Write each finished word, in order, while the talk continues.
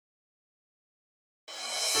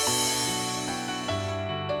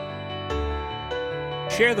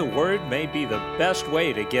share the Word may be the best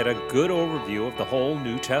way to get a good overview of the whole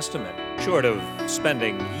New Testament, short of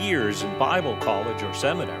spending years in Bible college or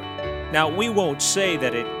seminary. Now, we won't say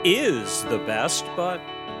that it is the best, but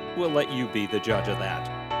we'll let you be the judge of that.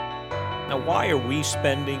 Now, why are we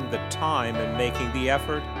spending the time and making the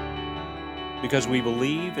effort? Because we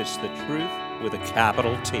believe it's the truth with a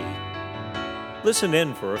capital T. Listen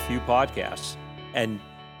in for a few podcasts, and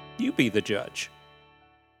you be the judge.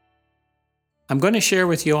 I'm going to share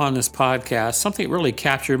with you on this podcast something that really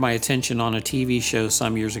captured my attention on a TV show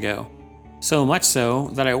some years ago. So much so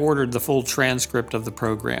that I ordered the full transcript of the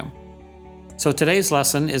program. So today's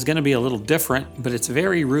lesson is going to be a little different, but it's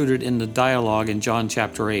very rooted in the dialogue in John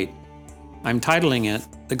chapter 8. I'm titling it,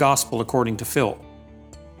 The Gospel According to Phil.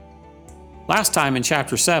 Last time in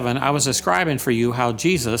chapter 7, I was describing for you how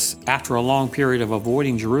Jesus, after a long period of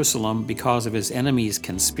avoiding Jerusalem because of his enemies'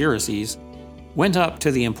 conspiracies, went up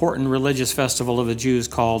to the important religious festival of the Jews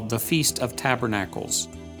called the Feast of Tabernacles.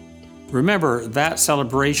 Remember, that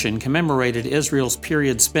celebration commemorated Israel's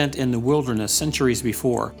period spent in the wilderness centuries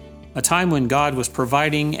before, a time when God was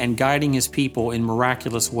providing and guiding his people in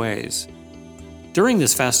miraculous ways. During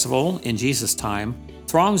this festival, in Jesus' time,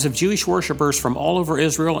 throngs of Jewish worshippers from all over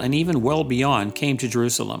Israel and even well beyond came to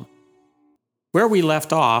Jerusalem. Where we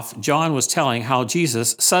left off, John was telling how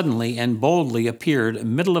Jesus suddenly and boldly appeared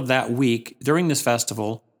middle of that week during this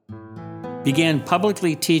festival, began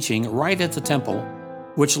publicly teaching right at the temple,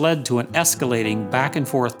 which led to an escalating back and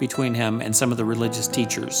forth between him and some of the religious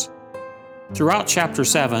teachers. Throughout chapter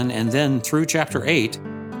 7 and then through chapter 8,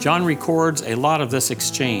 John records a lot of this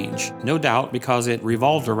exchange, no doubt because it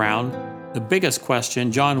revolved around the biggest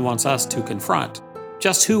question John wants us to confront.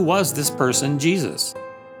 Just who was this person, Jesus?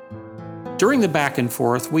 During the back and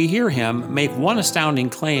forth, we hear him make one astounding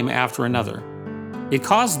claim after another. It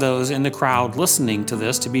caused those in the crowd listening to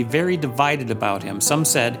this to be very divided about him. Some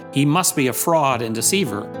said he must be a fraud and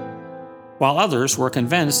deceiver, while others were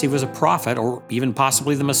convinced he was a prophet or even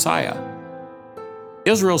possibly the Messiah.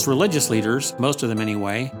 Israel's religious leaders, most of them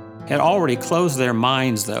anyway, had already closed their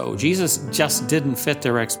minds, though. Jesus just didn't fit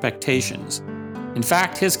their expectations. In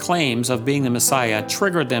fact, his claims of being the Messiah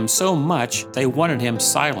triggered them so much they wanted him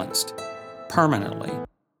silenced permanently.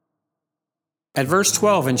 At verse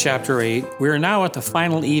 12 in chapter 8, we are now at the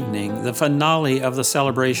final evening, the finale of the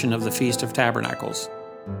celebration of the Feast of Tabernacles.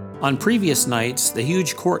 On previous nights, the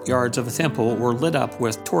huge courtyards of the temple were lit up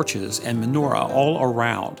with torches and menorah all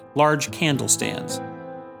around, large candle stands.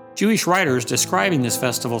 Jewish writers describing this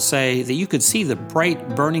festival say that you could see the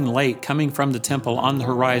bright burning light coming from the temple on the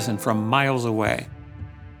horizon from miles away.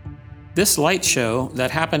 This light show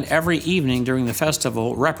that happened every evening during the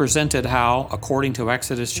festival represented how, according to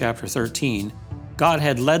Exodus chapter 13, God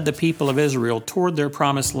had led the people of Israel toward their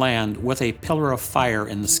promised land with a pillar of fire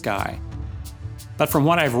in the sky. But from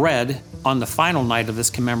what I've read, on the final night of this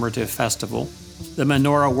commemorative festival, the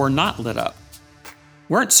menorah were not lit up.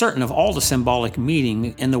 We aren't certain of all the symbolic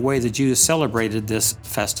meaning in the way the Jews celebrated this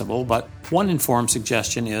festival, but one informed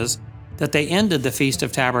suggestion is that they ended the Feast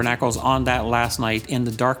of Tabernacles on that last night in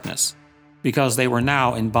the darkness, because they were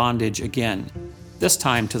now in bondage again, this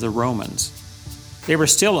time to the Romans. They were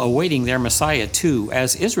still awaiting their Messiah too,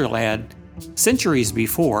 as Israel had, centuries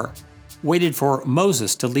before, waited for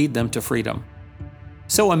Moses to lead them to freedom.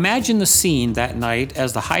 So imagine the scene that night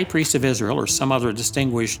as the high priest of Israel, or some other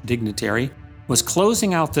distinguished dignitary, was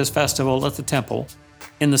closing out this festival at the temple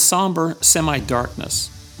in the somber semi-darkness.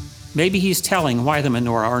 Maybe he's telling why the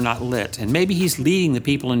menorah are not lit, and maybe he's leading the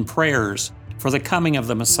people in prayers for the coming of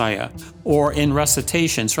the Messiah, or in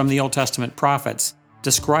recitations from the Old Testament prophets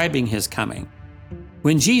describing his coming.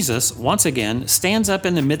 When Jesus, once again, stands up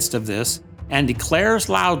in the midst of this and declares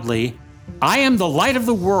loudly, "I am the light of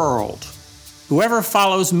the world. Whoever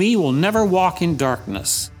follows me will never walk in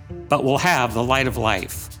darkness, but will have the light of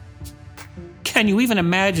life." Can you even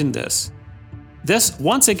imagine this? This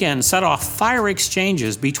once again set off fire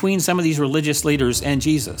exchanges between some of these religious leaders and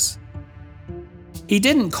Jesus. He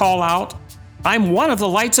didn't call out, "I'm one of the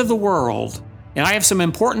lights of the world, and I have some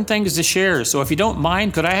important things to share, so if you don't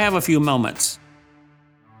mind, could I have a few moments?"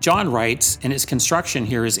 John writes, and its construction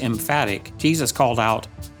here is emphatic. Jesus called out,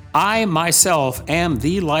 "I myself am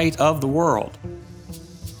the light of the world."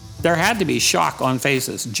 There had to be shock on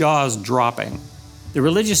faces, jaws dropping. The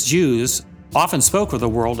religious Jews often spoke of the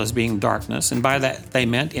world as being darkness, and by that they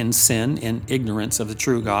meant in sin, in ignorance of the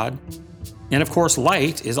true God. And of course,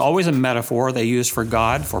 light is always a metaphor they use for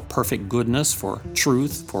God, for perfect goodness, for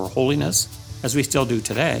truth, for holiness, as we still do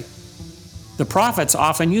today. The prophets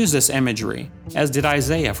often use this imagery, as did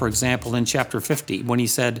Isaiah, for example, in chapter 50, when he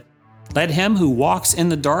said, "Let him who walks in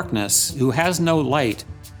the darkness, who has no light,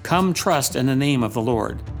 Come trust in the name of the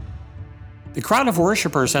Lord. The crowd of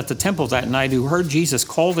worshipers at the temple that night who heard Jesus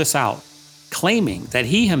call this out, claiming that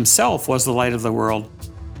he himself was the light of the world,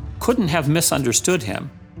 couldn't have misunderstood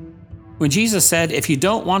him. When Jesus said, "If you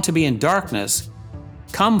don't want to be in darkness,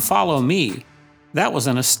 come follow me," that was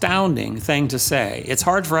an astounding thing to say. It's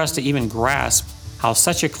hard for us to even grasp how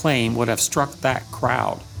such a claim would have struck that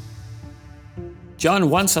crowd. John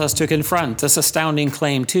wants us to confront this astounding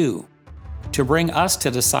claim too, to bring us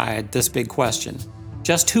to decide this big question.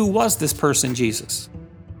 Just who was this person Jesus?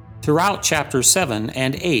 Throughout chapters 7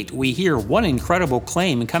 and 8, we hear one incredible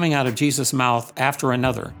claim coming out of Jesus' mouth after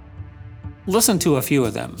another. Listen to a few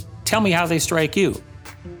of them. Tell me how they strike you.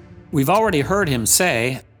 We've already heard him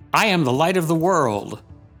say, "I am the light of the world."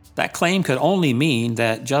 That claim could only mean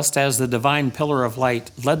that just as the divine pillar of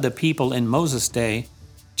light led the people in Moses' day,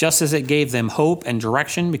 just as it gave them hope and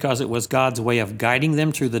direction because it was God's way of guiding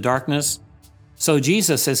them through the darkness, so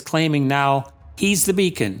Jesus is claiming now he's the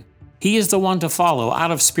beacon. He is the one to follow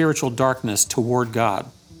out of spiritual darkness toward God.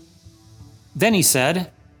 Then he said,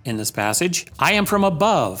 in this passage, "I am from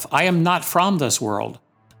above. I am not from this world.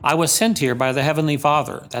 I was sent here by the Heavenly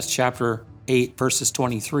Father." That's chapter 8, verses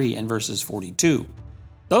 23 and verses 42.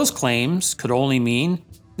 Those claims could only mean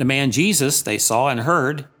the man Jesus they saw and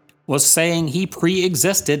heard was saying he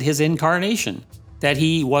pre-existed his incarnation, that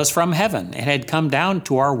he was from heaven and had come down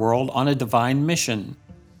to our world on a divine mission.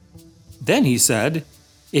 Then he said,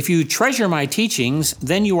 "If you treasure my teachings,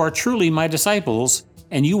 then you are truly my disciples,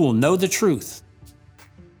 and you will know the truth."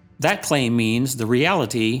 That claim means the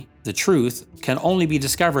reality, the truth, can only be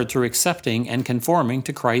discovered through accepting and conforming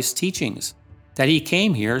to Christ's teachings, that he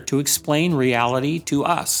came here to explain reality to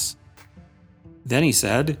us. Then he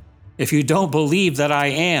said, "If you don't believe that I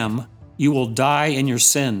am, you will die in your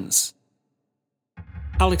sins."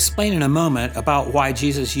 I'll explain in a moment about why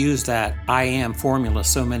Jesus used that "I am" formula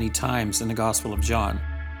so many times in the Gospel of John.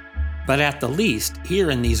 But at the least,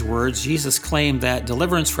 here in these words, Jesus claimed that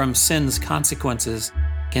deliverance from sin's consequences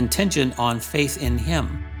contingent on faith in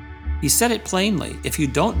him. He said it plainly, "If you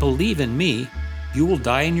don't believe in me, you will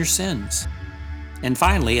die in your sins." And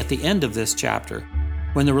finally, at the end of this chapter,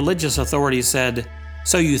 when the religious authorities said,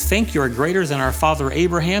 "So you think you're greater than our father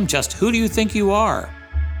Abraham? Just who do you think you are?"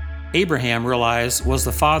 Abraham, realized, was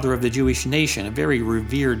the father of the Jewish nation, a very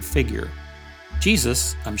revered figure.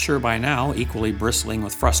 Jesus, I'm sure by now, equally bristling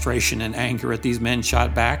with frustration and anger at these men,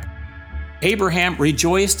 shot back, "Abraham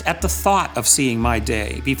rejoiced at the thought of seeing my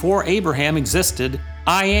day. Before Abraham existed,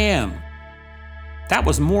 I am." That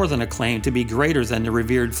was more than a claim to be greater than the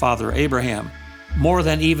revered father Abraham, more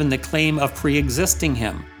than even the claim of pre-existing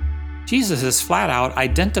him. Jesus is flat out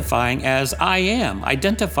identifying as I am,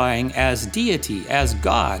 identifying as deity, as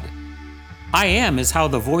God. I am is how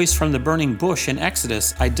the voice from the burning bush in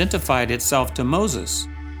Exodus identified itself to Moses.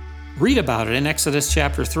 Read about it in Exodus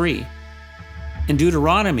chapter 3. In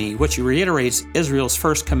Deuteronomy, which reiterates Israel's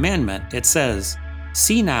first commandment, it says,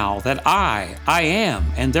 "See now that I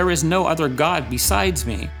am, and there is no other God besides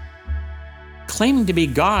me." Claiming to be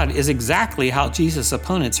God is exactly how Jesus'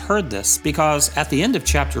 opponents heard this, because at the end of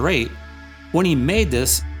chapter 8, when he made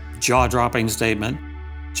this jaw-dropping statement,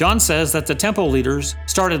 John says that the temple leaders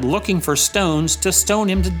started looking for stones to stone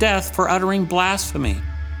him to death for uttering blasphemy.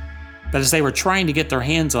 But as they were trying to get their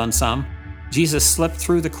hands on some, Jesus slipped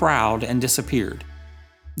through the crowd and disappeared.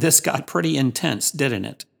 This got pretty intense, didn't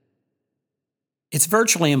it? It's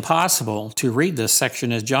virtually impossible to read this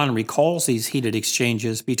section as John recalls these heated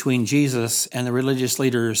exchanges between Jesus and the religious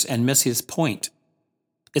leaders and miss his point.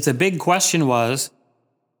 If the big question was,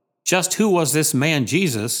 just who was this man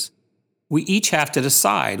Jesus? We each have to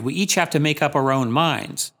decide. We each have to make up our own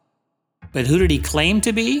minds. But who did he claim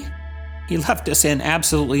to be? He left us in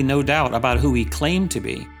absolutely no doubt about who he claimed to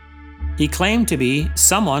be. He claimed to be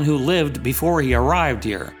someone who lived before he arrived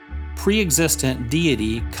here, pre-existent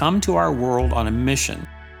deity come to our world on a mission.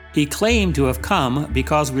 He claimed to have come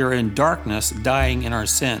because we are in darkness, dying in our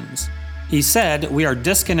sins. He said we are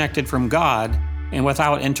disconnected from God and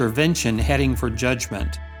without intervention heading for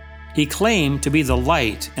judgment. He claimed to be the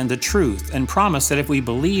light and the truth and promised that if we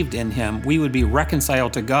believed in him, we would be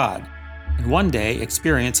reconciled to God and one day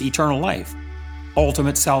experience eternal life,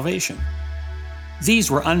 ultimate salvation. These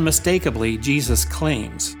were unmistakably Jesus'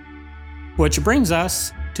 claims. Which brings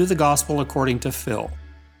us to the Gospel according to Phil.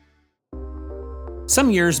 Some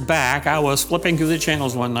years back, I was flipping through the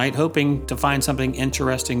channels one night hoping to find something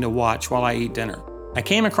interesting to watch while I ate dinner. I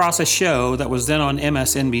came across a show that was then on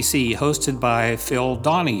MSNBC hosted by Phil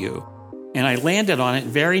Donahue, and I landed on it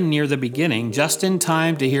very near the beginning just in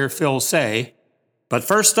time to hear Phil say, "But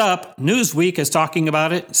first up, Newsweek is talking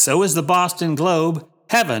about it, so is the Boston Globe.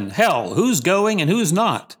 Heaven, hell, who's going and who's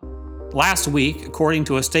not? Last week, according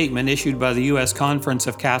to a statement issued by the U.S. Conference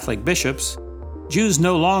of Catholic Bishops, Jews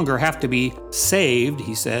no longer have to be saved,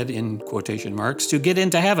 he said in quotation marks, to get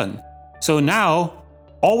into heaven. So now,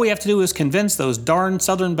 all we have to do is convince those darn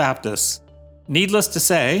Southern Baptists. Needless to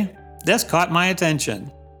say, this caught my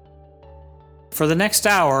attention. For the next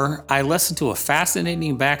hour, I listened to a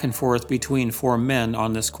fascinating back and forth between four men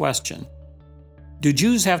on this question. Do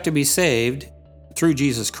Jews have to be saved through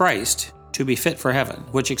Jesus Christ to be fit for heaven?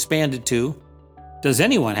 Which expanded to, does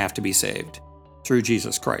anyone have to be saved through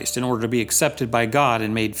Jesus Christ in order to be accepted by God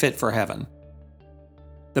and made fit for heaven?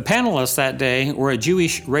 The panelists that day were a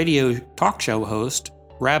Jewish radio talk show host,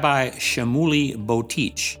 Rabbi Shmuley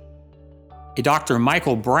Boteach, a Dr.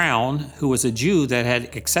 Michael Brown, who was a Jew that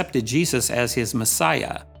had accepted Jesus as his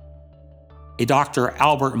Messiah, a Dr.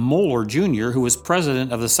 Albert Mohler Jr., who was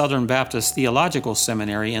president of the Southern Baptist Theological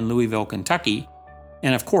Seminary in Louisville, Kentucky,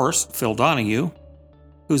 and of course, Phil Donahue,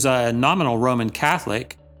 who's a nominal Roman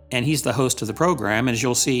Catholic, and he's the host of the program, and as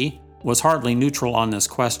you'll see, was hardly neutral on this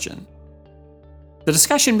question. The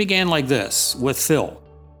discussion began like this, with Phil.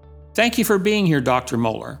 Thank you for being here, Dr.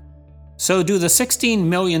 Mohler. So do the 16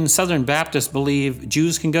 million Southern Baptists believe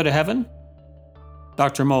Jews can go to heaven?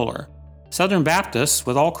 Dr. Mohler. Southern Baptists,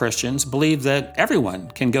 with all Christians, believe that everyone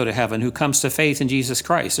can go to heaven who comes to faith in Jesus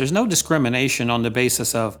Christ. There's no discrimination on the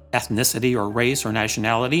basis of ethnicity or race or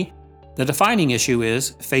nationality. The defining issue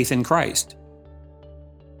is faith in Christ.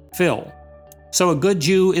 Phil. So a good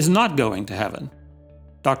Jew is not going to heaven?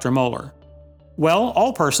 Dr. Mohler. Well,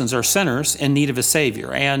 all persons are sinners in need of a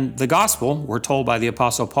Savior, and the gospel, we're told by the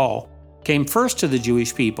Apostle Paul, came first to the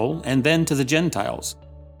Jewish people and then to the Gentiles.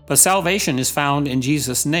 But salvation is found in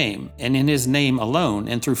Jesus' name, and in His name alone,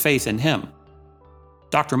 and through faith in Him.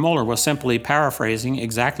 Dr. Mohler was simply paraphrasing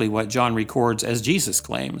exactly what John records as Jesus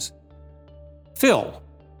claims. Phil.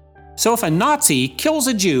 So if a Nazi kills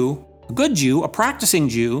a Jew, a good Jew, a practicing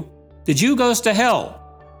Jew, the Jew goes to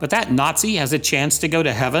hell, but that Nazi has a chance to go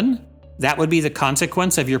to heaven? That would be the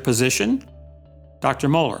consequence of your position? Dr.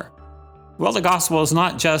 Mohler. Well, the gospel is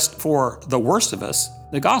not just for the worst of us.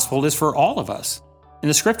 The gospel is for all of us. And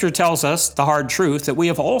the scripture tells us the hard truth that we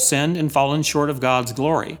have all sinned and fallen short of God's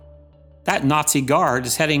glory. That Nazi guard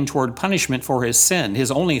is heading toward punishment for his sin. His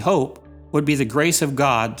only hope would be the grace of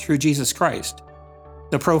God through Jesus Christ.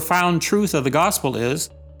 The profound truth of the gospel is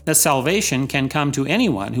that salvation can come to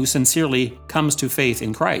anyone who sincerely comes to faith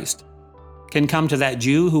in Christ. Can come to that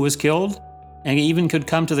Jew who was killed, and even could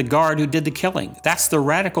come to the guard who did the killing. That's the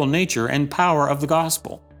radical nature and power of the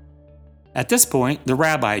gospel. At this point, the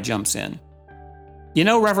rabbi jumps in. You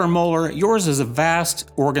know, Reverend Mohler, yours is a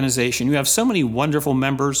vast organization. You have so many wonderful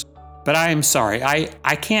members, but I am sorry,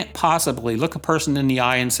 I can't possibly look a person in the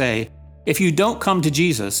eye and say, if you don't come to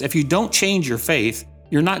Jesus, if you don't change your faith,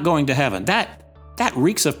 you're not going to heaven. That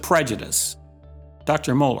reeks of prejudice.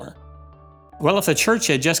 Dr. Mohler. Well, if the church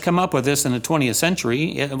had just come up with this in the 20th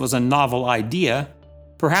century, it was a novel idea,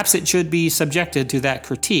 perhaps it should be subjected to that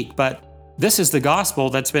critique, but this is the gospel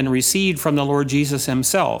that's been received from the Lord Jesus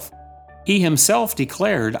Himself. He Himself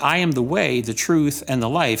declared, I am the way, the truth, and the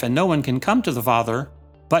life, and no one can come to the Father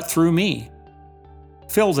but through me.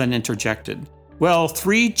 Phil then interjected, well,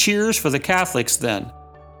 3 cheers for the Catholics then.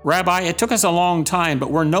 Rabbi, it took us a long time,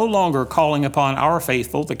 but we're no longer calling upon our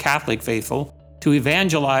faithful, the Catholic faithful, to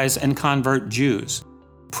evangelize and convert Jews.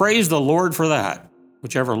 Praise the Lord for that,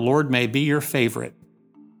 whichever Lord may be your favorite.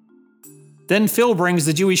 Then Phil brings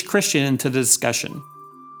the Jewish Christian into the discussion.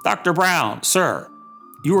 Dr. Brown, sir,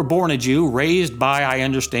 you were born a Jew, raised by, I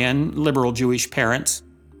understand, liberal Jewish parents.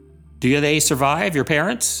 Do they survive, your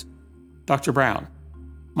parents? Dr. Brown,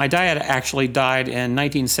 my dad actually died in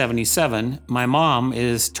 1977. My mom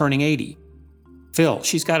is turning 80. Phil,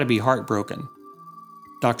 she's got to be heartbroken.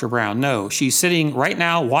 Dr. Brown, no, she's sitting right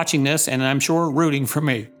now watching this and I'm sure rooting for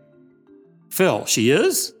me. Phil, she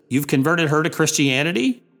is? You've converted her to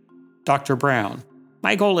Christianity? Dr. Brown,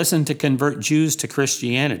 my goal isn't to convert Jews to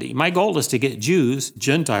Christianity. My goal is to get Jews,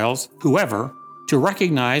 Gentiles, whoever, to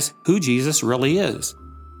recognize who Jesus really is.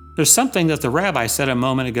 There's something that the rabbi said a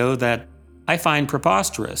moment ago that I find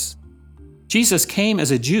preposterous. Jesus came as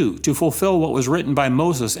a Jew to fulfill what was written by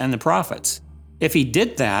Moses and the prophets. If He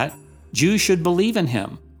did that, Jews should believe in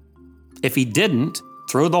Him. If He didn't,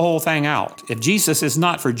 throw the whole thing out. If Jesus is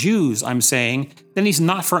not for Jews, I'm saying, then He's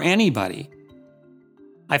not for anybody.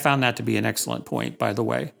 I found that to be an excellent point, by the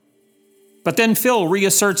way. But then Phil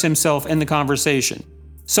reasserts himself in the conversation.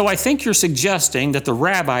 So I think you're suggesting that the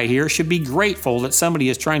rabbi here should be grateful that somebody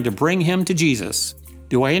is trying to bring him to Jesus.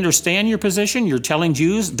 Do I understand your position? You're telling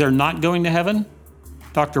Jews they're not going to heaven?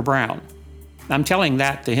 Dr. Brown. I'm telling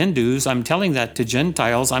that to Hindus, I'm telling that to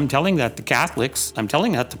Gentiles, I'm telling that to Catholics, I'm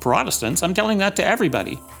telling that to Protestants, I'm telling that to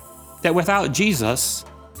everybody. That without Jesus,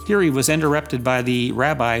 here he was interrupted by the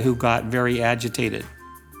rabbi who got very agitated.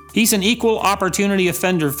 He's an equal opportunity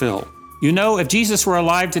offender, Phil. You know, if Jesus were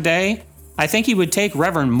alive today, I think he would take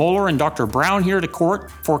Reverend Moeller and Dr. Brown here to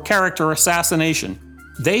court for character assassination.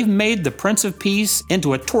 They've made the Prince of Peace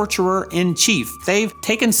into a torturer in chief. They've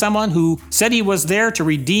taken someone who said he was there to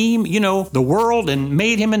redeem, the world and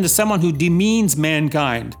made him into someone who demeans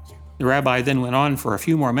mankind. The rabbi then went on for a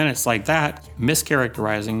few more minutes like that,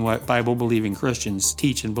 mischaracterizing what Bible-believing Christians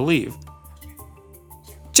teach and believe.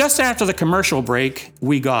 Just after the commercial break,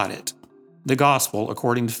 we got it. The gospel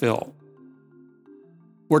according to Phil.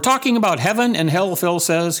 We're talking about heaven and hell, Phil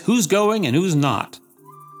says. Who's going and who's not?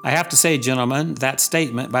 I have to say, gentlemen, that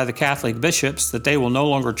statement by the Catholic bishops that they will no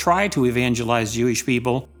longer try to evangelize Jewish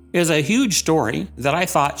people is a huge story that I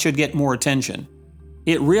thought should get more attention.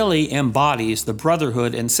 It really embodies the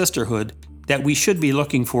brotherhood and sisterhood that we should be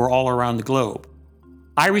looking for all around the globe.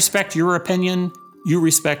 I respect your opinion, you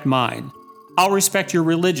respect mine. I'll respect your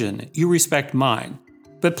religion, you respect mine.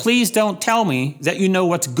 But please don't tell me that you know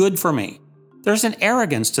what's good for me. There's an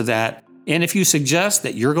arrogance to that, and if you suggest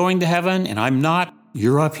that you're going to heaven and I'm not,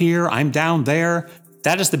 you're up here, I'm down there,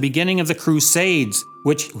 that is the beginning of the Crusades,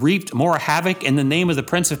 which reaped more havoc in the name of the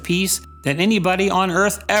Prince of Peace than anybody on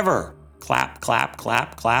earth ever. Clap, clap,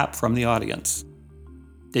 clap, clap from the audience.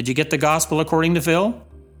 Did you get the gospel according to Phil?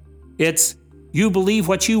 It's, you believe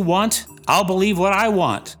what you want, I'll believe what I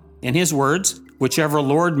want. In his words, whichever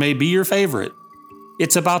Lord may be your favorite.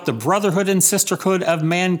 It's about the brotherhood and sisterhood of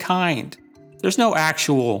mankind. There's no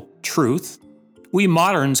actual truth. We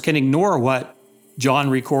moderns can ignore what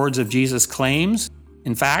John records of Jesus' claims.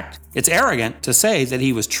 In fact, it's arrogant to say that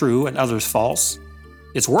he was true and others false.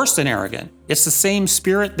 It's worse than arrogant. It's the same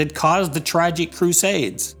spirit that caused the tragic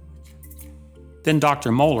Crusades. Then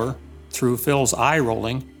Dr. Moeller, through Phil's eye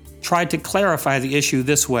rolling, tried to clarify the issue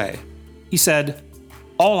this way. He said,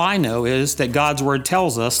 all I know is that God's Word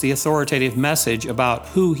tells us the authoritative message about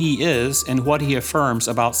who He is and what He affirms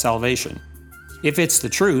about salvation. If it's the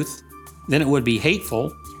truth, then it would be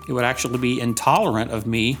hateful. It would actually be intolerant of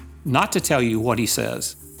me not to tell you what He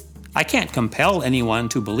says. I can't compel anyone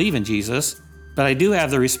to believe in Jesus, but I do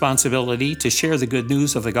have the responsibility to share the good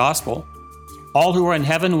news of the gospel. All who are in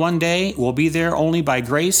heaven one day will be there only by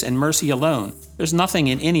grace and mercy alone. There's nothing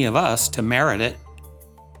in any of us to merit it.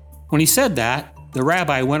 When he said that, the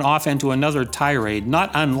rabbi went off into another tirade,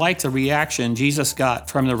 not unlike the reaction Jesus got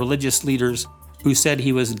from the religious leaders who said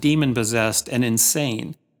he was demon-possessed and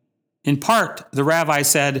insane. In part, the rabbi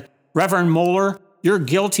said, Reverend Moeller, you're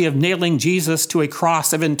guilty of nailing Jesus to a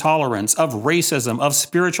cross of intolerance, of racism, of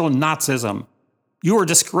spiritual Nazism. You are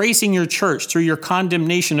disgracing your church through your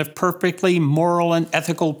condemnation of perfectly moral and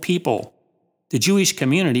ethical people. The Jewish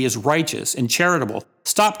community is righteous and charitable.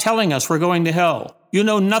 Stop telling us we're going to hell. You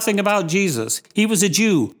know nothing about Jesus. He was a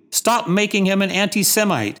Jew. Stop making him an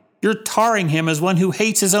anti-Semite. You're tarring him as one who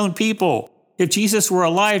hates his own people. If Jesus were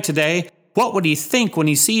alive today, what would he think when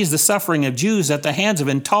he sees the suffering of Jews at the hands of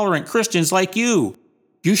intolerant Christians like you?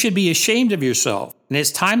 You should be ashamed of yourself, and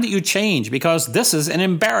it's time that you change because this is an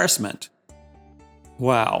embarrassment.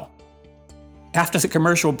 Wow. After the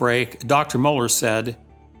commercial break, Dr. Moeller said,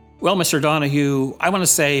 well, Mr. Donahue, I want to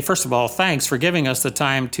say, first of all, thanks for giving us the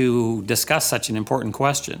time to discuss such an important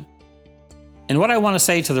question. And what I want to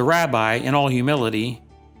say to the rabbi, in all humility,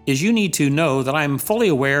 is you need to know that I'm fully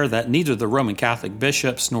aware that neither the Roman Catholic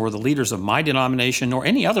bishops nor the leaders of my denomination nor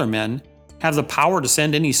any other men have the power to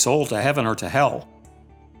send any soul to heaven or to hell.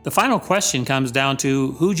 The final question comes down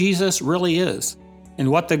to who Jesus really is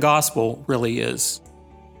and what the gospel really is.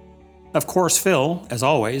 Of course, Phil, as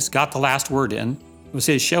always, got the last word in. It was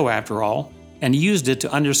his show after all, and he used it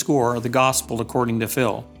to underscore the gospel according to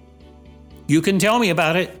Phil. You can tell me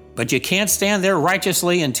about it, but you can't stand there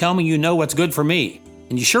righteously and tell me you know what's good for me.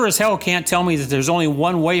 And you sure as hell can't tell me that there's only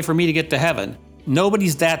one way for me to get to heaven.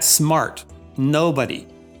 Nobody's that smart. Nobody.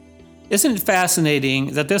 Isn't it fascinating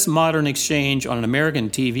that this modern exchange on an American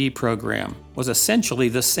TV program was essentially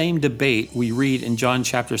the same debate we read in John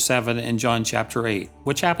chapter 7 and John chapter 8,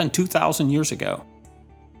 which happened 2,000 years ago?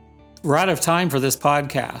 We're out of time for this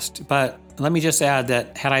podcast, but let me just add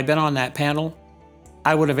that had I been on that panel,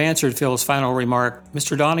 I would have answered Phil's final remark,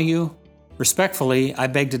 Mr. Donahue, respectfully, I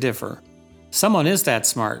beg to differ. Someone is that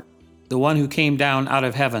smart, the one who came down out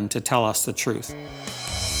of heaven to tell us the truth.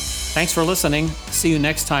 Thanks for listening. See you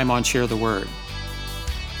next time on Share the Word.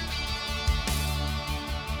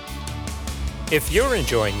 If you're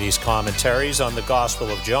enjoying these commentaries on the Gospel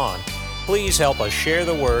of John, Please help us share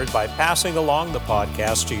the word by passing along the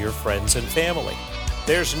podcast to your friends and family.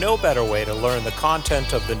 There's no better way to learn the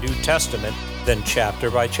content of the New Testament than chapter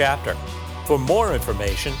by chapter. For more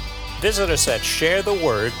information, visit us at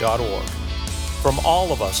sharetheword.org. From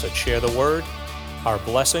all of us at Share the Word, our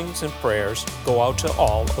blessings and prayers go out to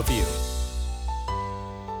all of you.